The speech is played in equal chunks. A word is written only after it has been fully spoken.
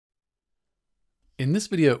In this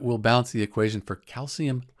video, we'll balance the equation for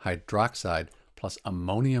calcium hydroxide plus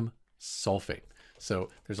ammonium sulfate.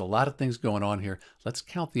 So there's a lot of things going on here. Let's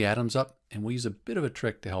count the atoms up, and we'll use a bit of a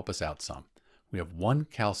trick to help us out some. We have one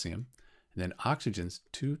calcium, and then oxygens,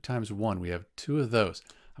 2 times 1. We have 2 of those.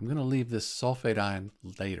 I'm going to leave this sulfate ion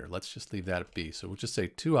later. Let's just leave that at B. So we'll just say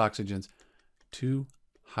 2 oxygens, 2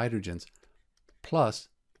 hydrogens, plus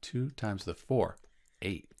 2 times the 4,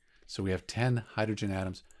 8. So we have 10 hydrogen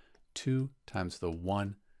atoms, 2 times the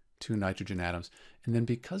 1, 2 nitrogen atoms. And then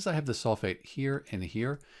because I have the sulfate here and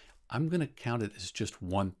here, I'm going to count it as just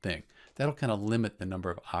one thing. That'll kind of limit the number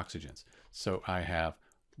of oxygens. So I have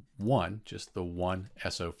 1, just the 1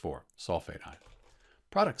 SO4, sulfate ion.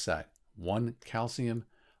 Product side, 1 calcium,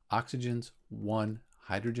 oxygens, 1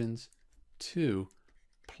 hydrogens, 2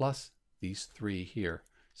 plus these 3 here.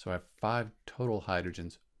 So I have 5 total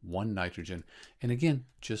hydrogens, 1 nitrogen, and again,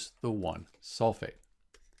 just the 1 sulfate.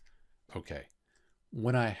 Okay,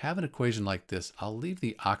 when I have an equation like this, I'll leave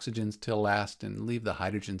the oxygens till last and leave the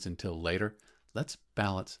hydrogens until later. Let's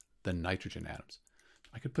balance the nitrogen atoms.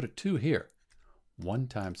 I could put a 2 here. 1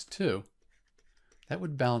 times 2, that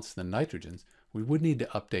would balance the nitrogens. We would need to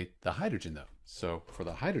update the hydrogen though. So for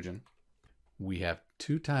the hydrogen, we have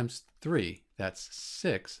 2 times 3, that's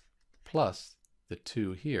 6, plus the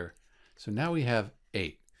 2 here. So now we have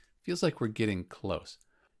 8. Feels like we're getting close.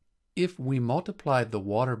 If we multiplied the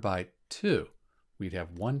water by 2, we'd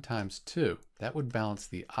have 1 times 2. That would balance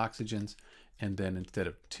the oxygens. And then instead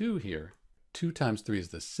of 2 here, 2 times 3 is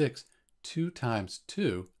the 6. 2 times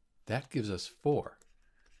 2, that gives us 4.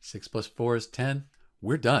 6 plus 4 is 10.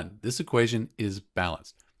 We're done. This equation is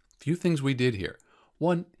balanced. Few things we did here.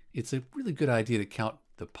 One, it's a really good idea to count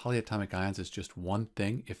the polyatomic ions as just one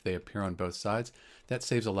thing if they appear on both sides. That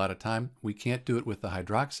saves a lot of time. We can't do it with the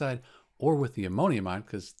hydroxide or with the ammonium ion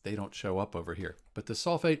because they don't show up over here. But the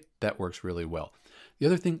sulfate, that works really well. The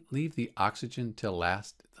other thing, leave the oxygen till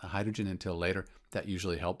last, the hydrogen until later. That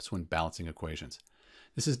usually helps when balancing equations.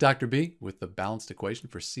 This is Dr. B with the balanced equation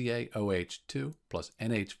for CaOH2 plus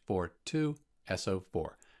NH4 SO4,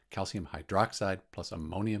 calcium hydroxide plus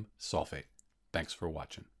ammonium sulfate. Thanks for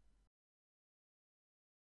watching.